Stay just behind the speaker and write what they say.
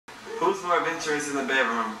Who's more adventurous in the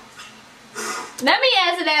bedroom? Let me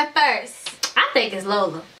answer that first. I think it's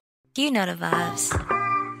Lola. You know the vibes.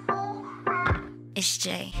 It's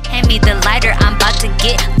Jay. Hand me the lighter, I'm about to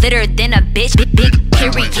get litter than a bitch. Big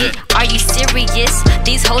period. Are you serious?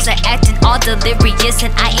 These hoes are acting all delirious,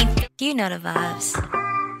 and I ain't. You know the vibes.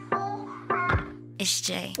 It's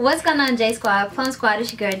Jay. What's going on, J Squad? Plum Squad,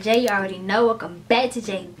 it's your girl Jay. You already know. Welcome back to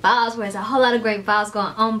J Vibes, where there's a whole lot of great vibes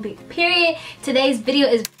going on. Big period. Today's video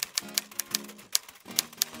is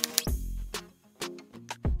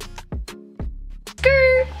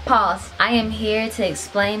pause. I am here to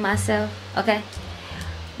explain myself, okay?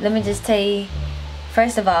 Let me just tell you,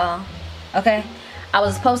 first of all, okay? I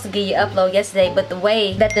was supposed to get you upload yesterday, but the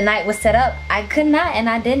way that the night was set up, I could not, and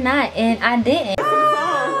I did not, and I didn't.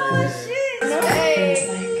 Oh, shit.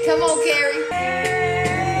 Hey, come on, Carrie.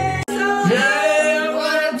 Yeah,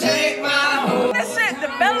 wanna take my home. That shit, the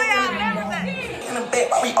belly out and everything. In the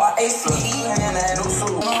back, we are ACE, and I don't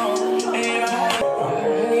so.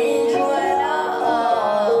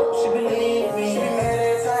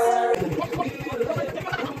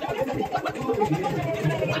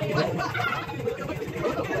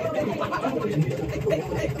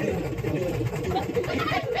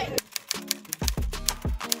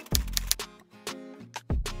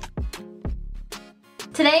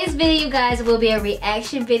 Today's video, guys, will be a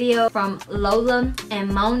reaction video from Lola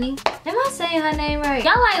and Moni. Am I saying her name right?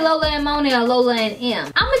 Y'all like Lola and Moni or Lola and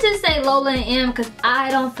M? I'ma just say Lola and M because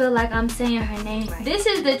I don't feel like I'm saying her name right. This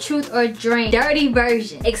is the truth or drink dirty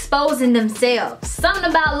version, exposing themselves.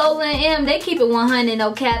 Something about Lola and M, they keep it 100,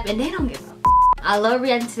 no cap, and they don't give a I love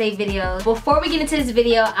reacting to today's videos. Before we get into this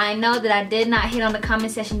video, I know that I did not hit on the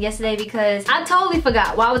comment section yesterday because I totally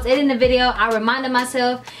forgot. While I was editing the video, I reminded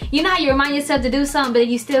myself. You know how you remind yourself to do something, but then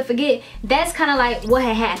you still forget? That's kind of like what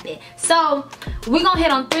had happened. So, we're going to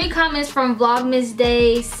hit on 3 comments from Vlogmas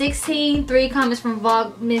Day 16, 3 comments from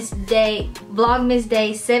Vlogmas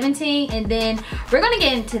Day 17, and then we're going to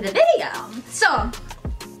get into the video. So,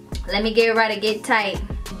 let me get ready to get tight.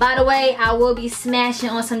 By the way, I will be smashing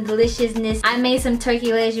on some deliciousness. I made some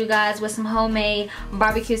turkey legs, you guys, with some homemade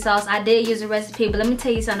barbecue sauce. I did use a recipe, but let me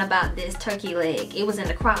tell you something about this turkey leg. It was in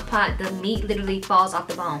the crock pot. The meat literally falls off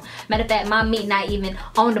the bone. Matter of fact, my meat not even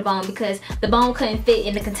on the bone because the bone couldn't fit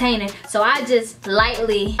in the container. So I just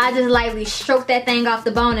lightly stroked that thing off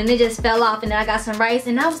the bone and it just fell off. And then I got some rice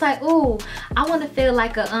and I was like, ooh, I want to feel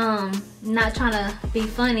like a not trying to be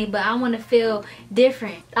funny, but I want to feel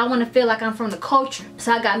different. I want to feel like I'm from the culture.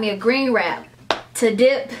 So I got me a green wrap to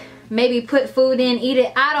dip, maybe put food in, eat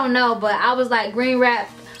it. I don't know, but I was like, green wrap,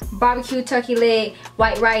 barbecue turkey leg,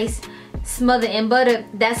 white rice, smothered in butter.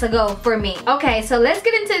 That's a go for me. Okay, so let's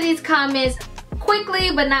get into these comments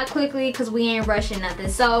quickly, but not quickly because we ain't rushing nothing.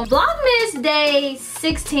 So Vlogmas Day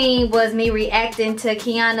 16 was me reacting to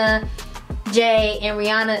Kiana J and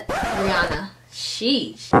Rihanna.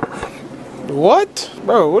 Sheesh. What?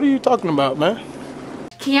 Bro, what are you talking about, man?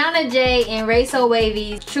 Kiana J and Ray So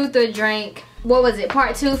Wavy's Truth or Drink. What was it?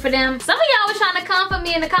 Part 2 for them. Some of y'all was trying to come for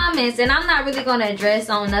me in the comments, and I'm not really gonna address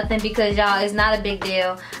on nothing because y'all, it's not a big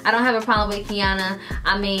deal. I don't have a problem with Kiana.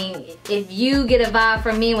 I mean, if you get a vibe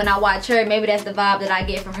from me when I watch her, maybe that's the vibe that I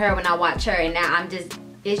get from her when I watch her, and now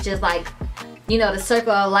it's just like, you know, the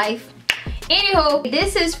circle of life. Anywho,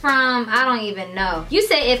 this is from, I don't even know. You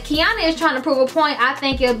say if Kiana is trying to prove a point, I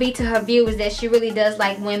think it'll be to her viewers that she really does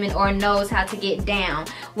like women or knows how to get down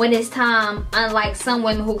when it's time, unlike some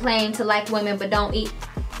women who claim to like women but don't eat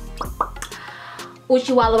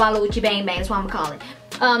Uchi Walla Walla Uchi Bang Bang, that's what I'm gonna call it.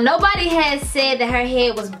 Nobody has said that her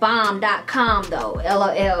head was bomb.com though,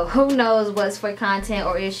 LOL. Who knows what's for content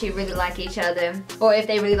or if she really like each other or if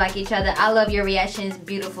they really like each other. I love your reactions,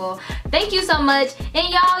 beautiful. Thank you so much. And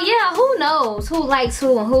y'all, yeah, who knows who likes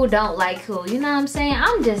who and who don't like who. You know what I'm saying?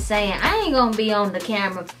 I'm just saying, I ain't gonna be on the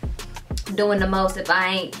camera doing the most if I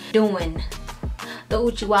ain't doing the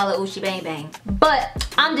Uchi Walla Uchi Bang Bang. But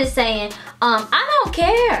I'm just saying, I don't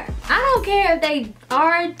care. I don't care if they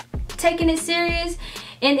are taking it serious.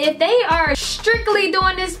 And if they are strictly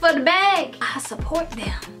doing this for the bag, I support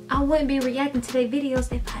them. I wouldn't be reacting to their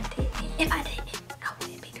videos if I didn't. I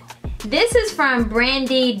wouldn't be doing it. This is from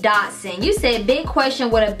Brandy Dotson. You said, big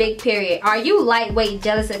question with a big period. Are you lightweight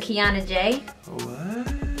jealous of Kiana J? What?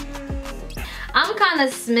 I'm kind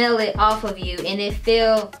of smell it off of you and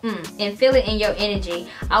feel it in your energy.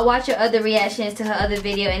 I watch your other reactions to her other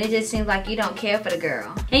video and it just seems like you don't care for the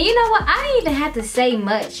girl. And you know what? I didn't even have to say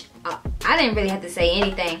much. I didn't really have to say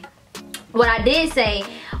anything. What I did say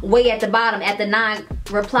way at the bottom at the 9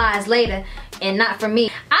 replies later, and not for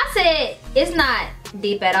me, I said it's not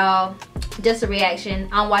deep at all, just a reaction.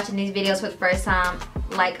 I'm watching these videos for the first time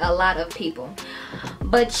like a lot of people.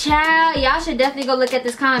 But child, y'all should definitely go look at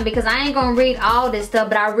this comment because I ain't gonna read all this stuff,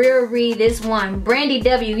 but I will read this one. Brandy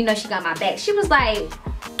W, you know she got my back. She was like,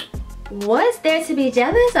 what's there to be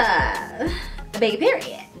jealous of? A big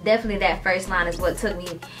period. Definitely that first line is what took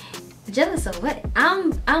me. Jealous of what?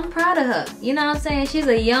 I'm proud of her. You know what I'm saying? She's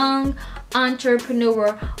a young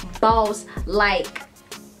entrepreneur, boss, like,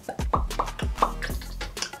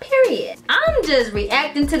 period. I'm just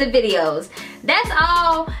reacting to the videos. That's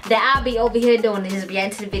all that I'll be over here doing, is just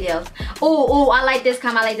reacting to the videos. Ooh, I like this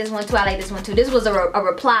comment, I like this one too, I like this one too. This was a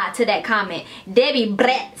reply to that comment. Debbie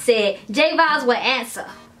Brett said, J-Vibes will answer,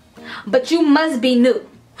 but you must be new.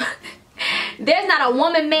 There's not a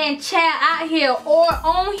woman, man, child out here or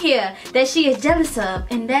on here that she is jealous of,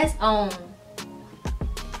 and that's on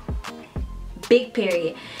big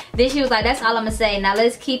period. Then she was like, that's all I'm gonna say. Now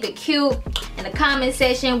let's keep it cute in the comment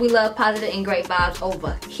section. We love positive and great vibes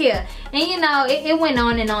over here. And you know, it went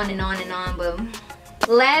on and on and on and on, but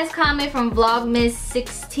last comment from Vlogmas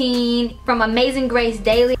 16 from Amazing Grace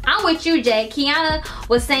Daily. I'm with you, Jay. Kiana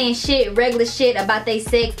was saying shit, regular shit about they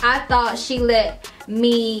sex. I thought she let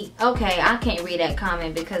me. Okay, I can't read that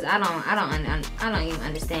comment because I don't even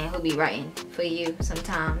understand who be writing for you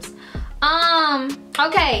sometimes.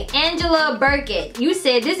 Okay, Angela Burkett, you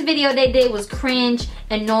said this video they did was cringe,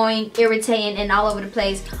 annoying, irritating, and all over the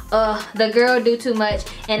place. The girl do too much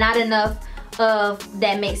and not enough of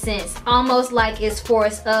that makes sense. Almost like it's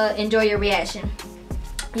forced. Enjoy your reaction.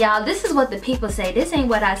 Y'all, this is what the people say. This ain't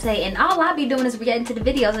what I say, and all I be doing is reacting to the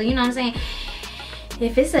video. So you know what I'm saying?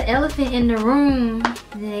 If it's an elephant in the room,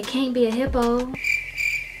 then it can't be a hippo.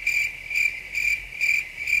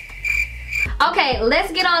 Okay,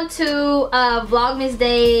 let's get on to Vlogmas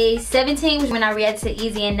Day 17, when I reacted to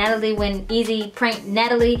Easy and Natalie, when Easy pranked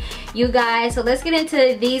Natalie, you guys. So let's get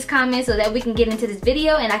into these comments so that we can get into this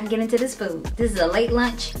video and I can get into this food. This is a late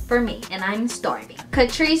lunch for me and I'm starving.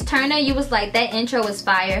 Catrice Turner, you was like, that intro was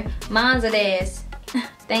fire. Mine's a ass.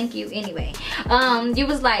 Thank you anyway. You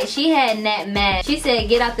was like, she had Nat mad. She said,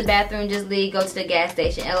 get out the bathroom, just leave, go to the gas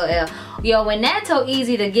station, LOL. Yo, when Nat told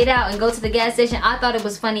Easy to get out and go to the gas station, I thought it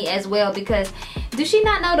was funny as well, because do she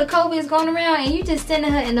not know the COVID is going around and you just sending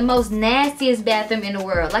her in the most nastiest bathroom in the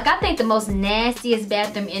world? Like, I think the most nastiest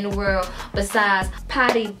bathroom in the world besides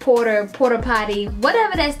potty, porta potty,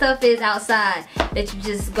 whatever that stuff is outside that you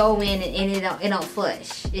just go in and it don't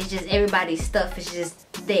flush. It's just everybody's stuff is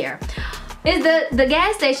just there. It's the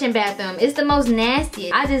gas station bathroom. It's the most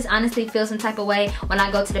nastiest. I just honestly feel some type of way when I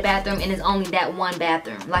go to the bathroom and it's only that one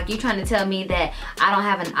bathroom. Like, you trying to tell me that I don't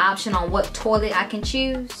have an option on what toilet I can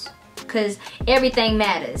choose? Because everything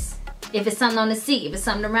matters. If it's something on the seat, if it's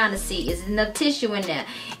something around the seat, is there enough tissue in there?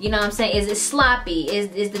 You know what I'm saying? Is it sloppy? Is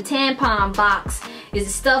the tampon box, is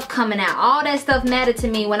the stuff coming out? All that stuff matter to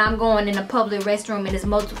me when I'm going in a public restroom and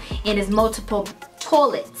there's multiple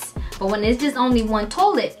toilets. But when it's just only one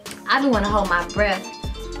toilet, I do want to hold my breath.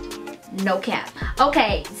 No cap.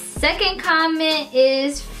 Okay, second comment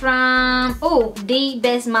is from, the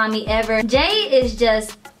best mommy ever. Jay is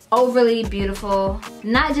just overly beautiful,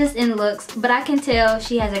 not just in looks, but I can tell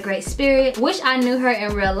she has a great spirit. Wish I knew her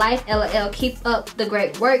in real life. LOL. Keep up the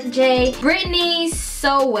great work, Jay. Brittany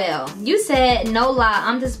so well. You said, no lie,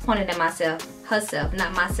 I'm disappointed in myself. Herself,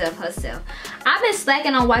 not myself, herself. I've been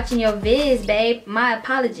slacking on watching your vids, babe. My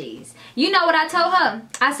apologies. You know what I told her?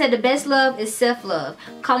 I said the best love is self-love.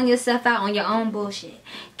 Calling yourself out on your own bullshit.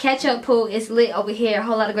 Catch up pool is lit over here. A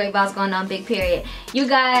whole lot of great vibes going on, big period. You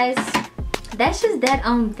guys, that's just that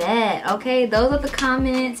on that, okay? Those are the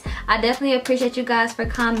comments. I definitely appreciate you guys for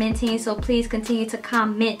commenting, so please continue to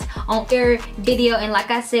comment on every video. And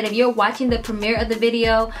like I said, if you're watching the premiere of the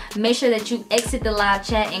video, make sure that you exit the live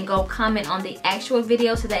chat and go comment on the actual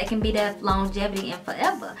video so that it can be there longevity and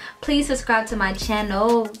forever. Please subscribe to my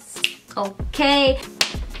channels, okay?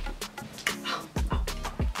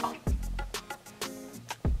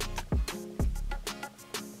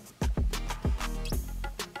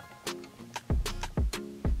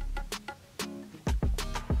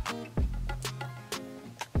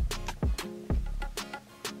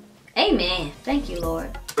 Amen. Thank you, Lord.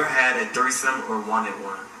 Ever had a threesome or wanted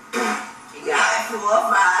one? You gotta pull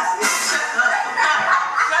up my eyes. Shut up.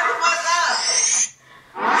 Shut the fuck up.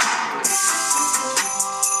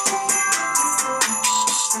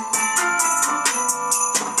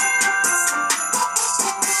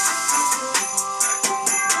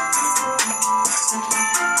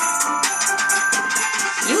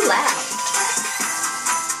 You loud.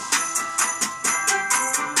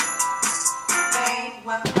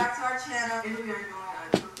 Welcome back to our channel. And we are doing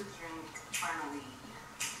a group of drink finally.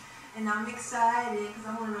 And I'm excited because I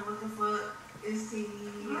want to know what the fuck is tea.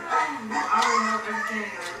 I already know everything.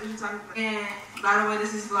 What you talking about? And By the way,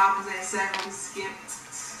 this is Vlogmas at 7. We skipped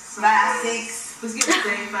 5, 6. We skipped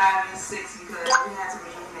day 5 and 6 because we had to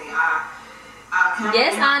rejuvenate our camera.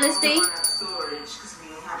 Yes, honesty. Storage because we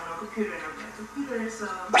didn't have no computer and everything. So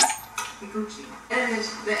we Gucci.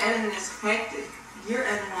 The editing is hectic. You're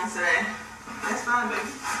editing today. That's fine,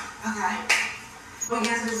 baby. Okay. We'll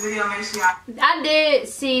get into this video. Make sure y'all. I did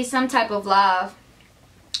see some type of live,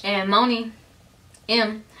 and Moni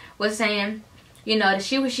M was saying, you know, that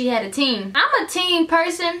she wish she had a team. I'm a team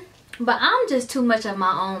person, but I'm just too much of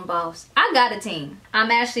my own boss. I got a team. I'm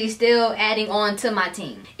actually still adding on to my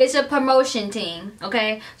team. It's a promotion team,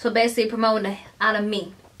 okay? So basically promoting out of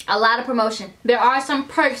me. A lot of promotion. There are some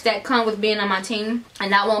perks that come with being on my team,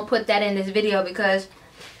 and I won't put that in this video because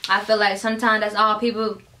I feel like sometimes that's all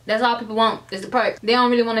people want is the perks. They don't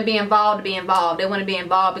really want to be involved to be involved. They want to be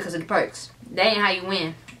involved because of the perks. That ain't how you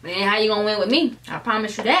win. That ain't how you gonna win with me. I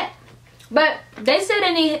promise you that. But they said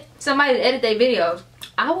they need somebody to edit their videos.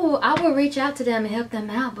 I will reach out to them and help them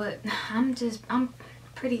out, but I'm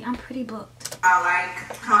pretty booked. Like,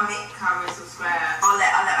 comment, subscribe. All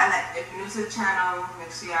that. If you're new to the channel,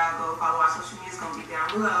 make sure y'all go follow our social media. It's gonna be down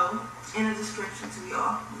below in the description to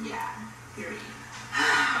y'all. Yeah. Period.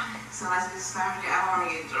 So let's get started. I don't want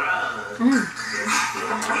to get drugged.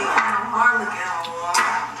 It's kind of hard looking on.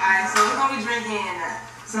 Alright, so we're gonna be drinking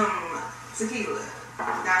some tequila.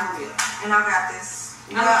 Down here. And I got this.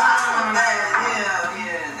 Yeah,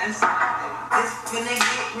 that's it's when they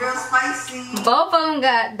get real spicy. Both of them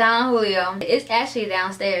got Don Julio. It's actually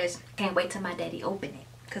downstairs. Can't wait till my daddy open it,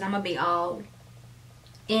 cause I'm gonna be all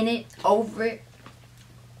in it, over it.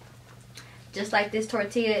 Just like this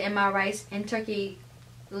tortilla and my rice and turkey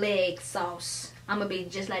leg sauce. I'm gonna be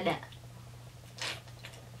just like that.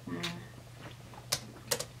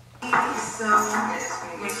 So,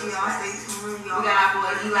 make sure y'all stay tuned. We got our boy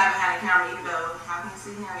Eli behind the camera, even though y'all can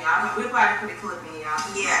see him. Y'all, we'll probably put a clip in, y'all.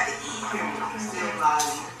 Yeah, at the end. Still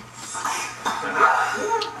vlogging.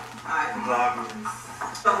 Alright, vlogging.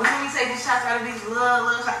 So, we're gonna be taking shots out of these little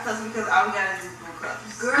shot cups because all we got is these blue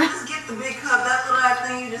cups. Girl, just get the big cup. That little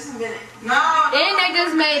thing you just invented. No. And they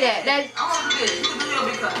just made that. I want to do this. You can do your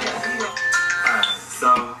big cup. Alright,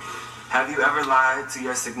 so have you ever lied to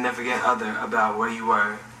your significant other about where you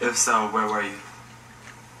were? If so, where were you?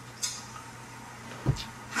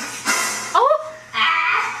 Oh!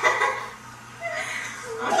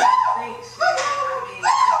 I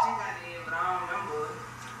did, but I don't remember.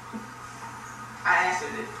 I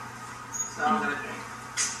answered it, so I'm gonna drink.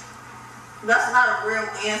 That's not a real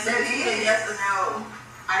answer. Yes or no.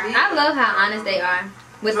 I love how honest they are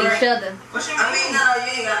with each other. What you mean? I mean, no, you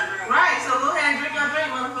ain't gotta drink. Right, so go ahead and drink your drink,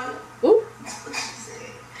 motherfucker. Ooh.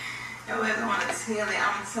 Yo, I don't want to tell it.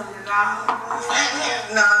 I'm telling it all.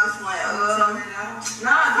 No, I'm just playing. I'm telling it all.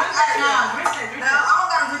 No, drink that. No, drink that. No, I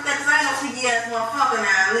don't gotta drink that because I ain't no cheeky ass motherfucker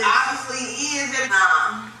now. Obviously, he is.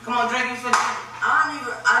 Nah. Come on, drink it for me. I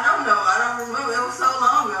don't know. I don't remember. It was so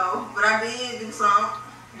long ago. But I did do some.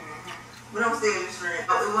 But I'm still just drink.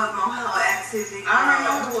 It wasn't no hell activity. I don't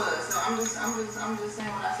know what it was. So I'm just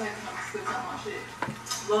saying what I say because I'm still talking my shit.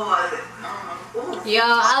 What was it? I don't know. Yo,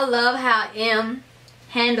 I love how M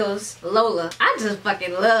handles Lola. I just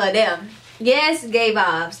fucking love them. Yes, gay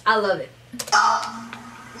vibes. I love it. I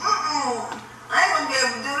ain't gonna be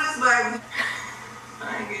able to do this, baby. I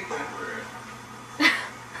ain't getting drunk for real.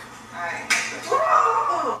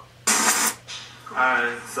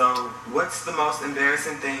 Alright, so what's the most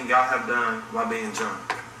embarrassing thing y'all have done while being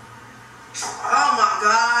drunk? Oh my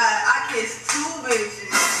god, I kissed 2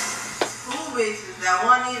 bitches. 2 bitches that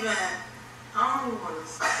weren't even. I don't even want to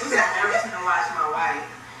stop. It was embarrassing to watch my wife.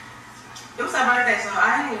 It was her birthday, so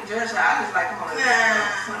I didn't even judge her. I was like, come on,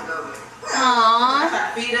 let's go with it. Aww. I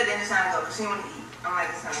tried to feed her, then it's time to go, because she wanted to eat. I'm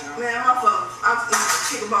like, it's time to go. Man, my fuck, I'm eating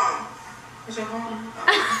chicken bone. What's your bone?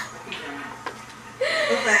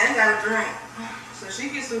 Okay, I ain't got a drink. So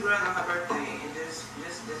she gets 2 girls on her birthday, and just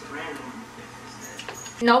random.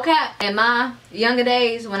 No cap. In my younger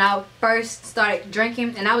days, when I first started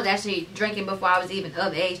drinking, and I was actually drinking before I was even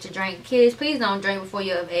of age to drink. Kids, please don't drink before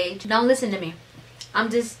you're of age. Don't listen to me.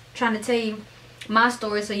 I'm just trying to tell you my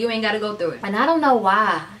story so you ain't got to go through it. And I don't know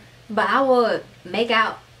why, but I would make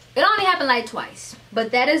out. It only happened like twice,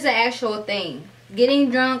 but that is the actual thing.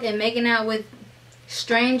 Getting drunk and making out with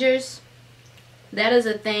strangers, that is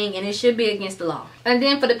a thing, and it should be against the law. And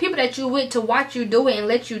then for the people that you with to watch you do it and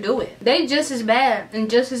let you do it, they just as bad and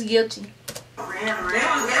just as guilty. Random. It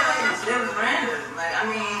was random. Like, I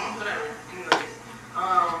mean, whatever. Anyways,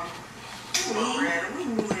 random. We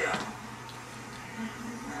knew that.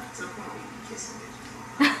 Not to the point we be kissing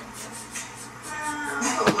bitches. I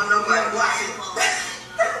don't want nobody watching.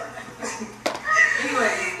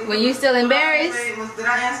 Anyway, Were you still embarrassed? Did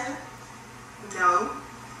I answer? No.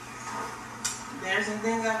 Embarrassing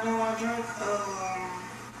things I've done while drunk?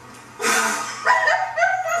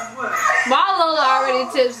 What? Why Lola already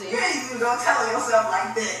tipsy? You ain't even gonna tell yourself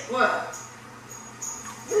like that. What?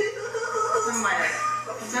 Somebody.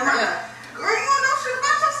 Girl, you wanna know shit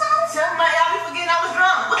about yourself? Somebody, y'all be forgetting I was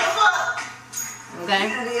drunk. What the fuck? Okay.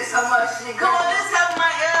 You did so much shit. Come on, this helped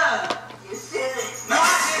my ear. You shit. No,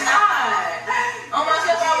 I did not. On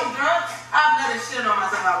myself, I was drunk. I've never shit on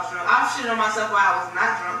myself while I was drunk. I've shit on myself while I was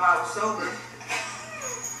not drunk, while I was sober.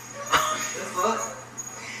 The fuck?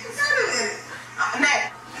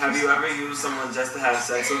 Next. Have you ever used someone just to have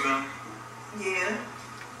sex with them? Yeah.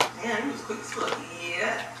 Damn, you was quick as fuck.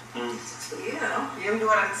 Yeah. Yeah. You do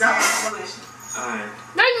what I tell you. Alright.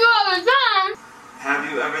 Thank you all the time.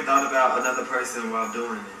 Have you ever thought about another person while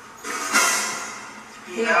doing it?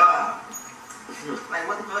 Yeah. Like,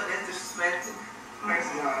 what the fuck? That's disrespectful.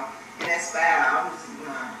 First of all. And that's foul. I'm just,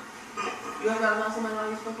 nah. You ever thought about somebody while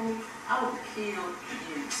you was fucking me? I would kill you.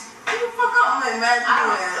 Get the fuck up, man. Imagine I'm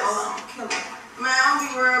a killer. Man, I don't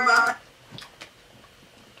be worried about that.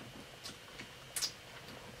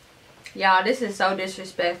 Y'all, this is so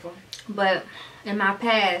disrespectful. But in my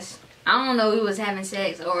past, I don't know if we was having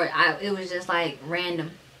sex or it was just like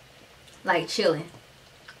random. Like chilling.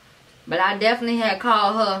 But I definitely had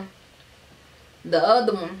called her the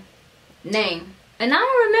other one name. And I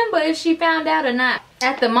don't remember if she found out or not.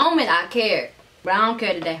 At the moment, I cared. But I don't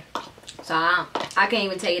care today. So I can't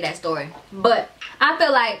even tell you that story. But I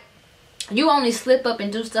feel like you only slip up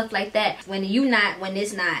and do stuff like that when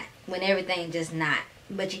it's not. When everything just not.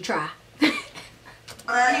 But you try.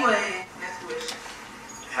 Anyway, next question.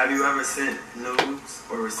 Have you ever sent nudes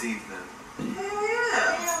or received them? Hell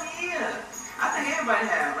yeah. Hell yeah. I think everybody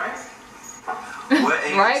have, right? What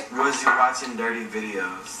age Right? was you watching dirty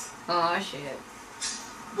videos? Oh shit.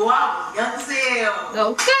 Boy, I was young as hell.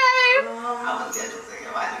 Okay. I was young as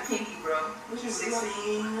hell. Watching Pinky, bro. What you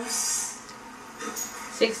 16?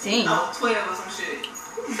 16. I was 12 or some shit.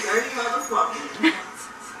 Dirty motherfucker.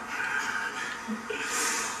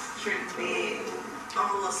 Trick big. I'm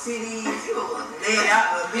a little city. You a little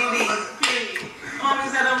nigga. BB. Mommy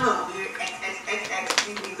said I'm little weird.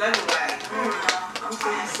 XXXXBBs. I was like, I'm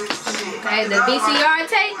saying 16. Hey, the VCR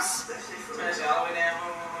tapes. Turn shit all the way down.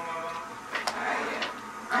 Alright,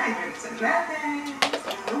 yeah. I ain't drinking to nothing.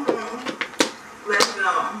 Let's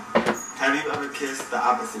go. Have you ever kissed the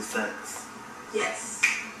opposite sex? Yes.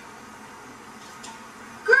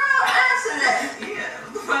 Girl, answer that. Yeah.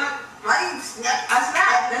 What the fuck? Why you snap? I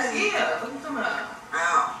snapped. That's yeah. What you talking about?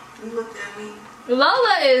 Ow. You looked at me.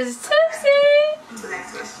 Lola is tipsy. The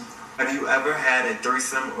next question. Have you ever had a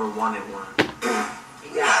threesome or wanted one?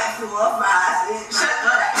 You got 4 or 5, 6. Shut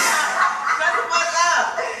up. Shut the fuck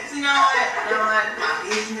up. So you know what? You know what? My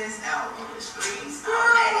business out on the streets. All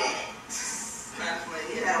that.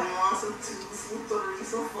 You had 1, some 2, some 3,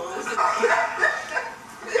 some 4. I'm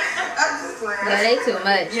just playing. Yeah, they too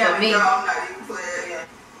much for me. No, I'm not even playing.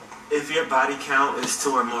 Yeah. If your body count is 2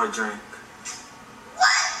 or more, drink.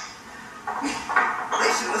 They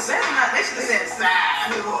should have said that. They should have said side.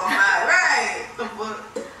 Right. The fuck.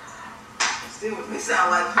 Still would. We sound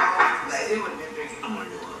like people. Like they wouldn't been drinking. Oh my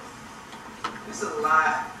god. It's a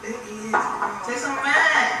lot. It is. Girl. Take some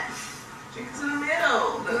man. Drink it to the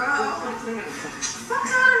middle. Girl. Drink it to the middle. Fuck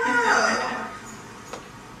out of here.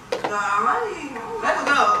 Alrighty. Let's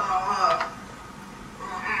go.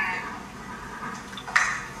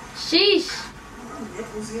 Sheesh. My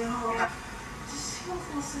nipples get hard. Just see what's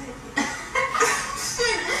gonna say.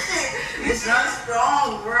 It's not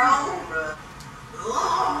strong, bro. Oh.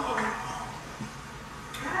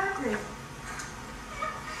 God damn.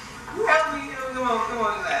 Come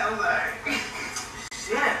on, I'm sorry.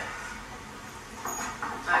 Shit.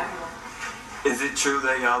 Is it true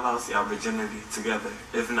that y'all lost y'all virginity together?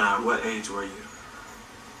 If not, what age were you?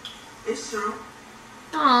 It's true.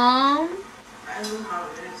 Aww. I lose my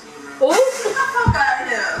virginity, bro. Ooh. Get the fuck out of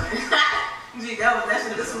here. Gee,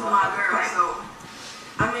 this was my girl, so.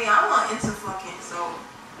 I mean, I wasn't into fucking, so.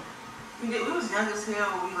 We was young as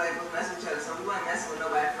hell when we like was messing with each other, so we wasn't messing with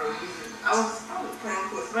nobody for a reason. I was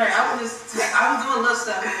playing with right. I was doing little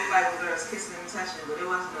stuff like with girls kissing and touching, but it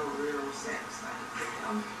wasn't no real sex. Like,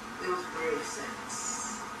 it was real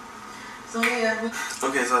sex. So yeah.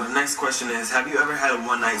 Okay, so the next question is, have you ever had a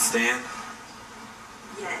one-night stand?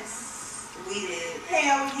 Yes, we did.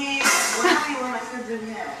 Hell yeah. Well, how many one-night stands did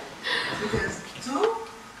we have? Because 2?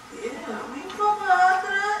 Yeah, we fucked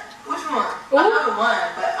after that. Which one? Ooh. I know the one,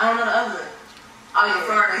 but I don't know the other. Oh, yeah,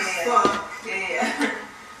 first. Fuck. Yeah.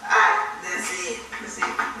 Alright, that's it.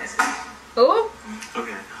 Ooh.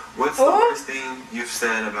 Okay. What's the worst thing you've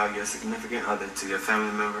said about your significant other to your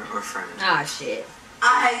family member or friend? Ah, shit.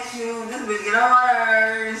 I hate you. This bitch get on my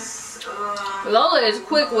nerves. Lola is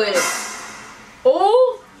quick with it.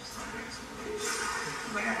 Oh.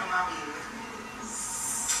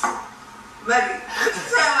 Baby, what you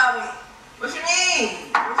say about me? What you mean?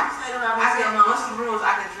 What you say about me? What's the rules?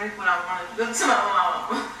 I can drink when I want to. Go to my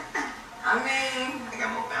mom. I mean, I got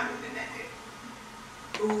more family than that.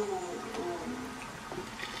 ooh.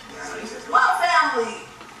 What family?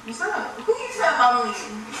 What's up? Who you tell about me?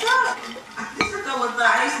 What's up? This is what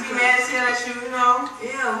I used to be mad as hell at you, you know.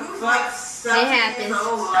 Yeah, we was like 7 happens. years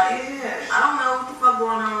old. Like, Yeah. I don't know what the fuck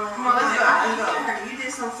going on. Come on, let's go. Like, you did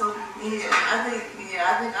something so mean. I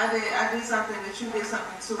did something that you did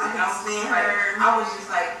something too. I can stand Like, her. I was just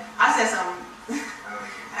like, I said something. It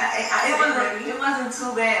wasn't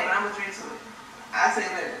too bad, but I'm gonna drink to it. I say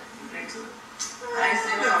that. Drink to it. I ain't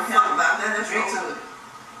saying that on camera. About that. That's Drink to it.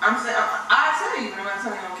 I'm saying, I tell you, but I'm not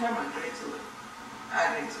telling you on camera. Drink to it. I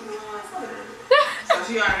drink to it. So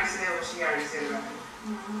she already said what she already said about me.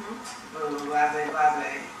 Blase,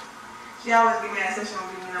 blase. She always be mad, said she don't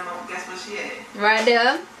give me no more. Guess what she at? Right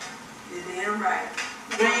there. You're damn right.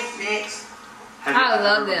 Drink, next. Have you I ever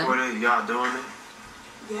love them. recorded y'all doing it?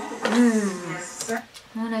 Yes. Yes, sir.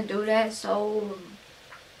 I wanna do that so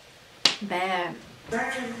bad. Ooh, we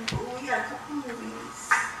got a couple movies.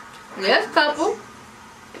 Yes, couple.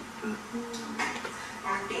 I'm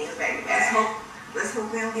dance, baby. Let's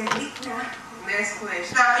hope we don't get leaked now. Next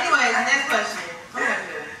question. Now, anyways, next question. Okay.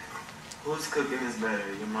 Whose cooking is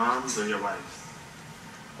better, your mom's or your wife's?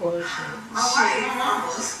 My wife. My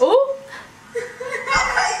mama's. Ooh. Okay,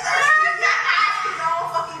 I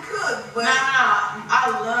don't fucking cook, but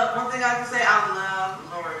One thing I can say, I love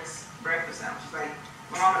Lauren's breakfast sandwiches. Like,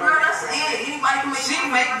 my mama girl, makes that's them. it. Anybody can make She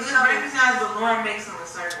makes good breakfast sandwiches, but Lauren makes them a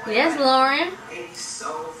certain way. Yes, Lauren. It be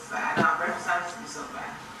so fat. Nah, breakfast sandwiches be so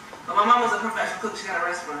fat. But my mama's a professional cook. She got a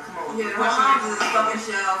restaurant. Come on. Yeah, my mom's is a fucking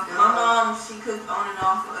chef. My mom, she cooked on and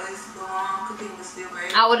off for us. The mom cooking was still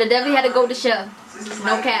great. I would have definitely had to go to chef. This is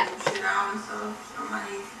No like cap. Shit out and stuff. I'm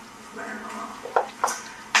like, it's better than my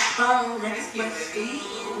mom. Next question.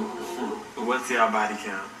 What's your body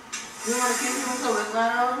count? You want to kiss him so it's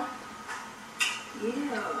loud?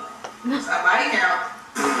 Yeah. It's a body count.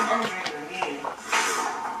 I'm drinking again.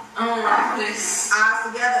 I don't want to put this.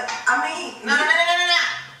 Eyes together. I mean, No.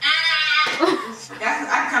 I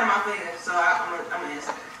can count my fingers, so I'm gonna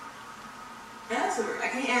answer that. answer it. I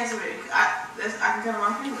can't answer it. I can count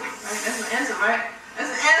my fingers. Right? That's an answer, right? That's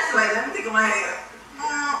an answer. Like, let me think of my head.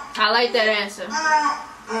 I like that answer.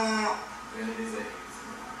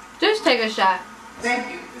 Just take a shot.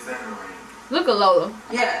 Thank you. Is that a ring? Look at Lola.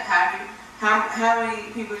 Yeah, how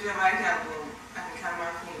many people is your body count? I can count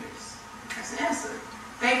my fingers. That's an answer.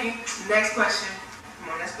 Thank you. Next question. Come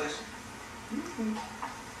on, next question.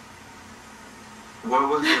 What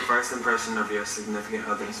was your first impression of your significant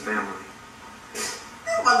other's family?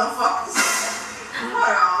 Motherfuckers.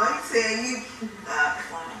 Hold on, let me tell you. Nah,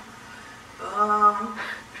 funny.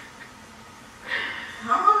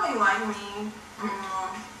 How many like me?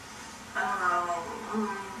 I don't know.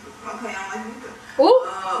 Okay, I like you too. Ooh.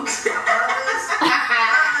 Others. Them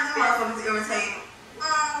motherfuckers irritating.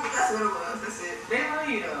 That's what it was. That's it. They love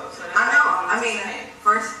you though. So that's I know. like, I mean,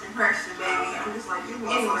 first impression, baby. I'm just like, you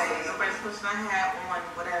anyway, the first person I had on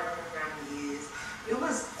whatever her family is, it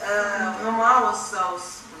was my mom was so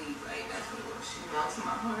sweet. Like that's what it was. She melts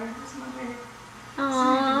my heart. That's my baby.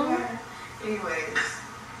 Aww. Anyways,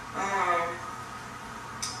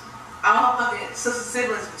 all her fucking sister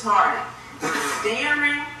siblings retarded.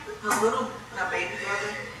 Darren, her baby brother,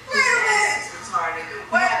 his ass is retarded.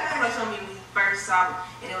 He had pretty much on me when he first saw me,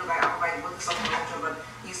 and it was like, I was like, what the fuck is wrong with your brother?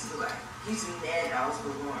 He used to be mad that I was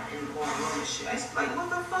with Lauren and going room and shit. I used to be like, what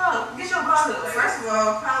the fuck? Get your brother. Like, First of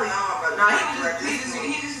all, probably on, but nah, he just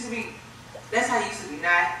used to be. That's how he used to be.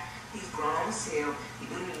 Now he's grown as hell. He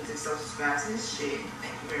do music, so subscribe to his shit.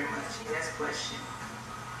 Thank you very much. Next question.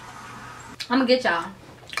 I'm gonna get y'all.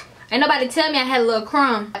 Ain't nobody tell me I had a little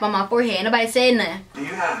crumb on my forehead. Ain't nobody said nothing. Do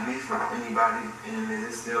you have beef with anybody and is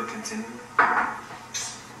it still continuing?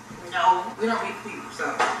 No, we don't meet people, so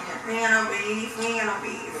yeah. We ain't no beef. We ain't no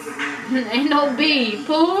beef. Ain't no beef,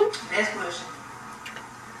 Pooh. Next question.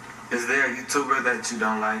 Is there a YouTuber that you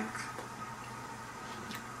don't like?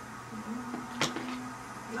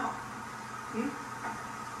 No.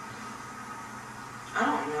 I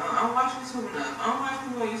don't know. I don't watch YouTube enough. I don't watch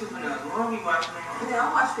people on YouTube enough. I don't be watching them on. Yeah,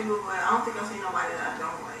 I watch people, but I don't think I've seen nobody that I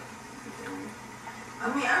don't like. I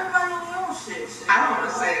mean, everybody on their own shit. I don't want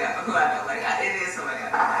to say that who I don't like. It is somebody I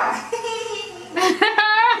don't like.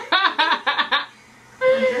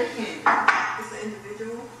 I'm drinking. It's an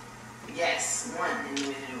individual.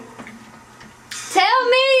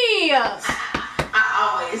 up. I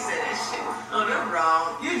always say that shit. Oh, you're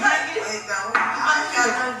wrong. You drink it?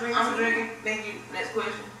 I'm drinking. Thank you. Next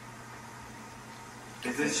question.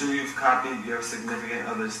 Is it true you've copied your significant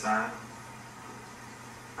other's style?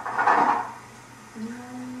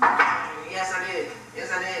 Yes, I did.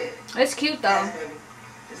 Yes, I did. It's cute though. Yes, baby.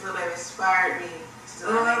 This little baby inspired me.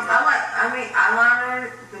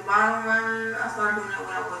 Eyeliner, the bottom liner. I started doing that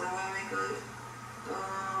when I wasn't wearing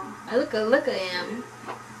makeup. Look at him.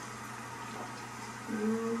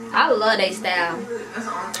 I love their style. That's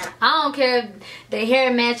the only thing. I don't care if the hair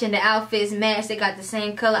match and the outfits match. They got the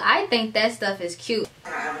same color. I think that stuff is cute.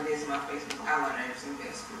 I ever did to my face was eyeliner ever since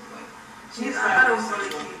best school. But I thought it was really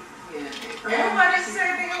cute. Yeah. Everybody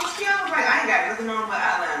said they was cute. I was like, I ain't got nothing on but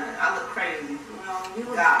eyeliner. I look crazy. You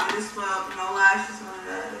look good as fuck. No lashes, none of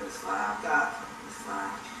that. It was fine. It's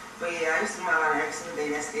fine. But yeah, I used to do my eyeliner every single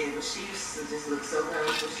day. That's it. But she used to just look so good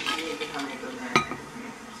when she did get her makeup done.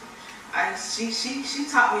 She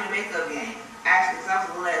taught me the makeup game. Actually, because I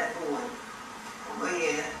was a little ass boy. But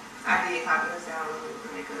yeah, I did copy her style with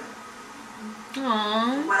the makeup.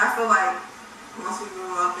 Aww. But I feel like once we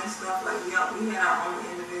grew up and stuff, like we had our own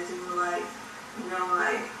individual, like, you know,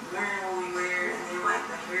 like wearing what we wear, and then like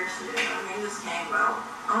the hair shit. I mean, it just came out.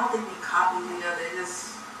 I don't think we copied each other.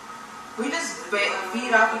 We just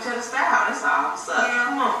feed off each other's style. That's all. What's up?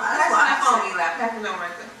 Yeah, come on. That's why I phone me like pack it on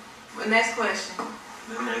right there. But next question.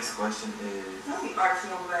 The next question is. Don't be arching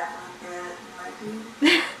your back like that, like you.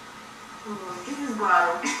 Get this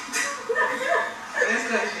bottle.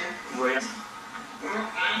 Next question. Wait.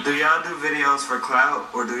 Do y'all do videos for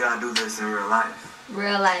clout or do y'all do this in real life?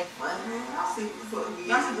 Real life. What? Y'all see the fuck we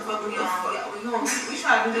Y'all see the fuck we on. We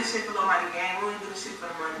try to do this shit for the money game. We don't do this shit for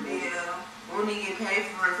the money, baby. Yeah. We don't get paid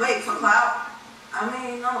for it. Wait, for clout? I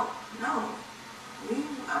mean, no.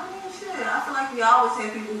 Shit. I feel like we always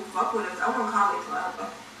have people who fuck with us. I wouldn't call it clout.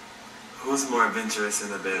 Who's more adventurous in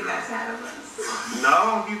the bedroom? That's out of us.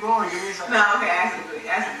 No, keep going. Give me something. No, okay, ask it.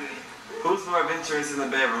 Who's more adventurous in the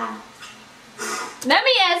bedroom? Let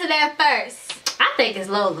me answer that first. I think it's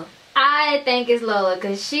Lola. I think it's Lola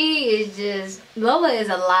because she is just... Lola is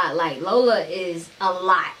a lot. Like, Lola is a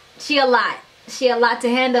lot. She a lot. She a lot to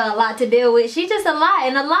handle, a lot to deal with. She just a lot,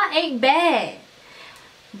 and a lot ain't bad.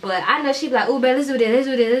 But I know she be like, ooh, babe, let's do this, let's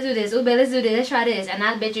do this, let's do this. Ooh, babe, let's do this, let's try this. And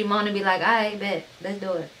I bet you Moni be like, alright, bet, let's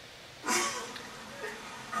do it.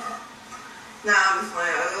 Nah, I'm just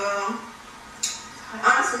playing.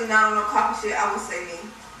 Honestly, not on no copy shit, I would say me.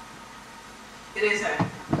 It is her.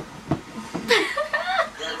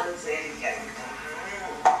 That doesn't say anything.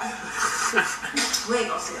 We ain't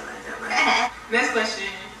gonna say it like that, right? Next question.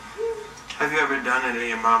 Have you ever done it in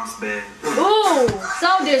your mom's bed? Ooh,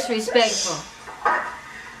 so disrespectful.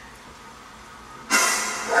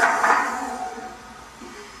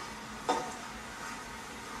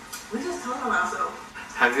 We just talking about ourselves.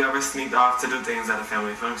 Have you ever sneaked off to do things at a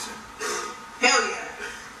family function? Hell yeah.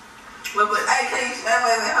 But hey, can you,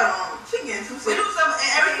 wait, hold on. She getting too We sick. do stuff in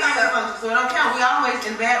every family function, so it don't count. We always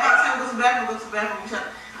in bed. Every time we go to the bathroom, we try to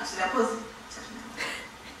touch that pussy.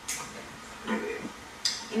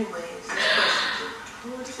 Anyways, next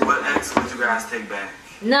question. What ex would you guys take back?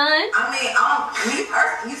 None. I mean, me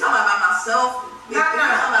personally, you talking about myself? If you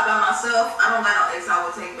talking about myself, I don't got no ex I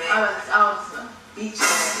would take back. I was beach.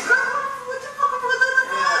 What the fuck was that?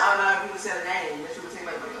 I don't know if you would say a name that you would take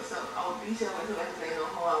back by yourself. I would beat you up until I can say no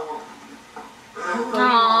who I want.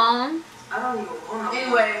 Aww. I don't even want to.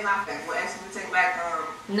 Anyways, not back. What ex would take back?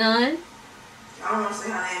 None. I don't want to say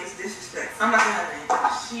her name. It's disrespectful. I'm not saying her name.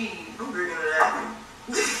 I'm bringing her that.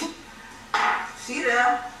 She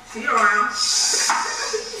there. She around.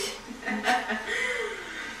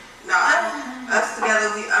 No, us together,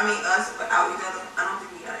 us without each other, I don't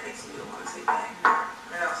think we got an ex we don't want to take back.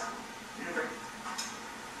 What else?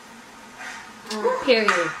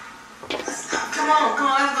 Period. Come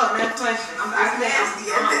on, let's go. Next question. I'm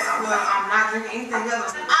not drinking anything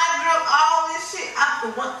else. I drunk all this shit out the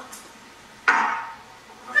one.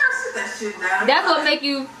 Sit that shit down. That's what make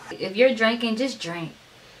you, if you're drinking, just drink.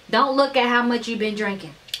 Don't look at how much you've been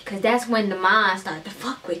drinking. Because that's when the mind starts to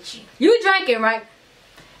fuck with you. You drinking, right?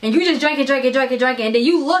 And you just drinking. And then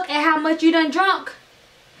you look at how much you done drunk.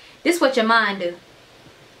 This is what your mind do.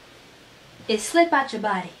 It slip out your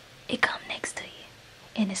body. It come next to you.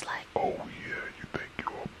 And it's like, oh yeah, you think you're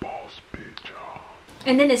a boss bitch, huh?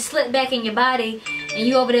 and then it slip back in your body. And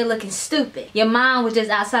you over there looking stupid. Your mind was just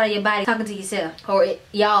outside of your body talking to yourself. Or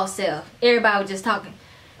y'all self. Everybody was just talking.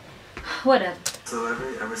 Whatever. So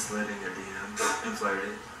ever slid in your DMs and flirted?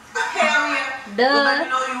 Hell yeah. Duh. But let me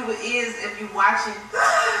know you is if you watching.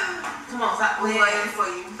 Come on, stop playing. Waiting for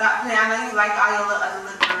you. Stop playing. I know you like all your other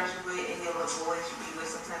little girls you with and your little boys you be with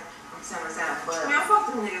sometimes. But man,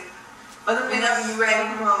 fuck them niggas. But them whenever you ready,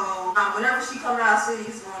 whenever she come out, city,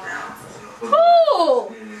 it's going down.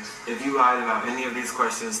 Cool. If you lied about any of these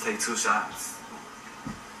questions, take 2 shots.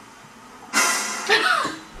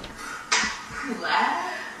 You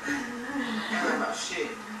lied? I don't know about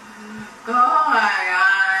shit. Oh my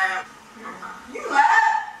god. You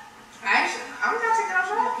lied? I'm not taking a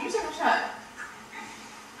shot. You take a shot.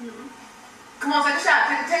 Come on, take a shot.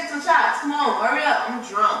 Take 2 shots. Come on, hurry up. I'm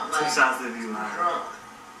drunk. 2 shots if you lied. I'm drunk.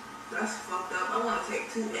 That's fucked up. I want to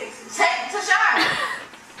take 2 X's. Take 2 shots.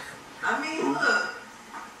 I mean, look.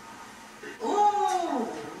 Ooh,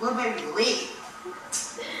 little baby lit.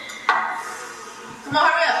 Come on,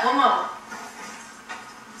 hurry up. One more.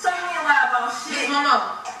 So you ain't lie about shit. Just one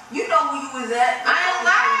more. You know where you was at. I ain't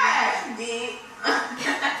lied. You did.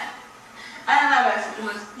 I ain't lie about shit.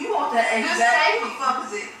 You want that X? Just say what the fuck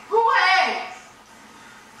is it? Who X?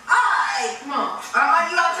 Alright. Come on.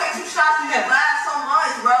 You gotta take 2 shots and you lied so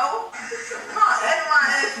much, bro. Come on, edit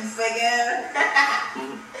my ass, you fake ass.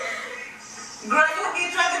 Girl, you can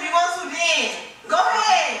get drunk if you want to then. Go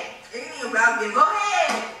ahead. It ain't about getting. Go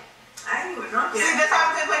ahead. I ain't even drunk yet. See, that's how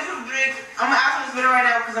I'm taking place to drink. I'm gonna show this video right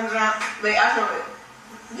now because I'm drunk. But I'll show it.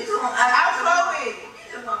 You just gonna I'll show it. You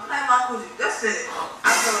just gonna play my coochie. That's it.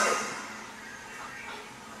 I'll show it.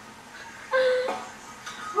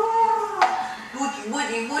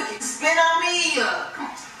 Boogie. Spin on me.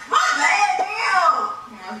 My bad, damn.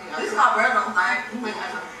 This is my brother, I'm like.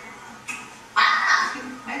 I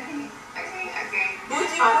can't.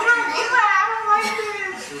 Boogie. I don't like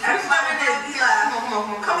this. Everybody that be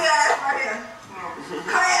like, come your ass right here. Come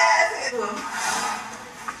your ass here.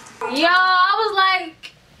 Yo, I was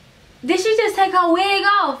like, did she just take her wig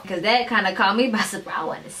off? Because that kind of caught me by surprise. I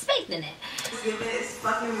wasn't expecting it. Give me this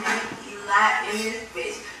fucking man, Eli in this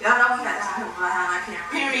bitch. Y'all know we got to talk about how I can't.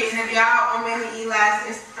 Period. And if y'all on many Eli's, not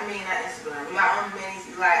Instagram, y'all on many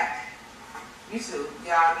Eli YouTube,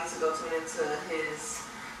 y'all need to go tune into his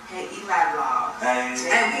Eli vlog. And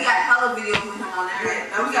we got hella videos with him on there.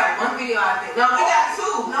 Yeah, no, we got 1 video I think. No, we got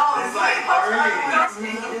 2. No, it's like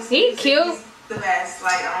He cute. He's the best.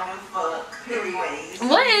 Like, I don't give a fuck. Period.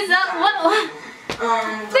 What is up? What?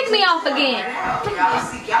 Flick me off again. Y'all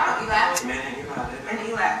see, y'all know Eli. Man, you got it. And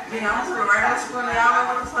Eli. You know, I'm right school. Y'all know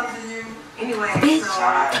what the fuck to do. Anyway, Bitch. so.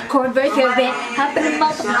 Cornbread your event. Hopping in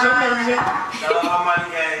my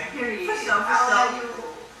Money gang. Period. For sure.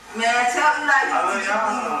 Man, tell me like you need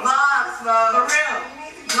vlogs, bro. For real.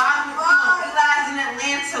 Eli's in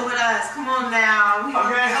Atlanta with us. Come on now.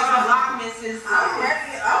 Vlogmas is.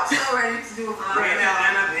 I'm so ready to do a vlog. We're in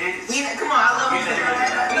Atlanta, bitch. Come on, I love you. We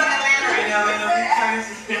in Atlanta, bitch.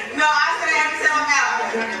 No, I said I have to tell them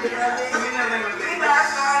out.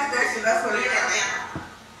 That's what it is.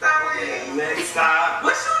 Next stop.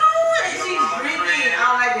 What you doing? She's drinking. I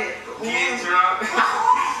don't like that. Get drunk.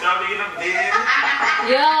 Stop eating a bed.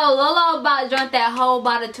 Yo, Lola about drunk that whole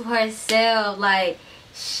bottle to herself. Like,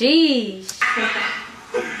 sheesh.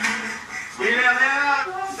 We in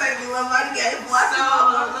Atlanta. Thank you, Lil Money Gang. So,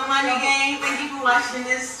 Lil Money Gang, thank you for watching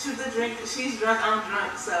this. Truth or Drink. She's drunk, I'm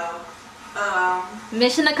drunk. So,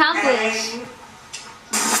 Mission accomplished.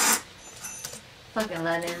 Fucking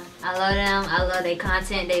love them. I love them. I love their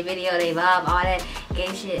content, their video, their vibe, all that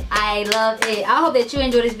game shit. I love it. I hope that you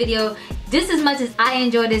enjoy this video just as much as I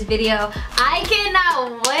enjoy this video. I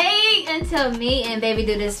cannot wait until me and baby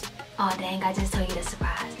do this. Oh dang, I just told you the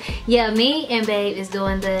surprise. Yeah, me and babe is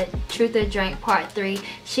doing the Truth or Drink part 3.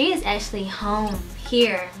 She is actually home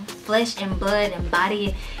here, flesh and blood and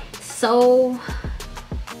body, soul.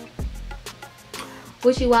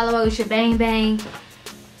 Wishy wallow, wishy bang bang.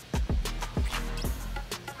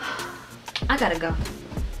 I gotta go.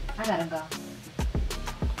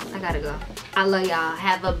 I love y'all.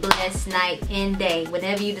 Have a blessed night and day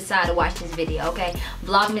whenever you decide to watch this video, okay?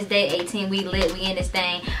 Vlogmas Day 18. We lit. We in this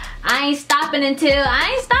thing. I ain't stopping.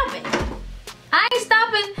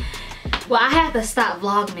 Well, I have to stop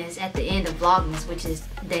Vlogmas at the end of Vlogmas, which is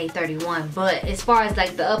day 31. But as far as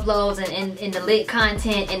like the uploads and the lit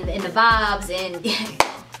content and the vibes, and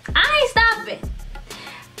I ain't stopping.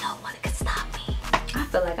 No one can stop me. I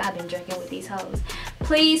feel like I've been drinking with these hoes.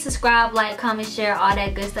 Please subscribe, like, comment, share, all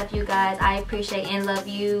that good stuff, you guys. I appreciate and love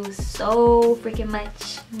you so freaking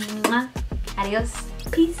much. Mwah. Adios.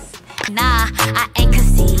 Peace. Nah, I ain't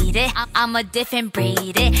conceited. I'm a different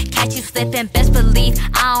breed. Catch you slipping, best believe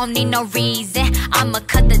I don't need no reason. I'ma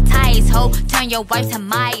cut the ties, ho. Turn your wife to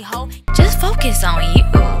my hoe. Just focus on you,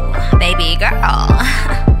 baby girl.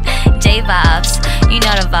 J-Vibes, you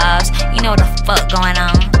know the vibes. You know what the fuck going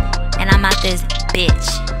on. And I'm out this bitch.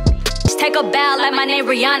 Take a bow like my name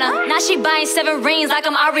Rihanna. Now she buying 7 rings like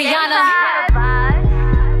I'm Ariana.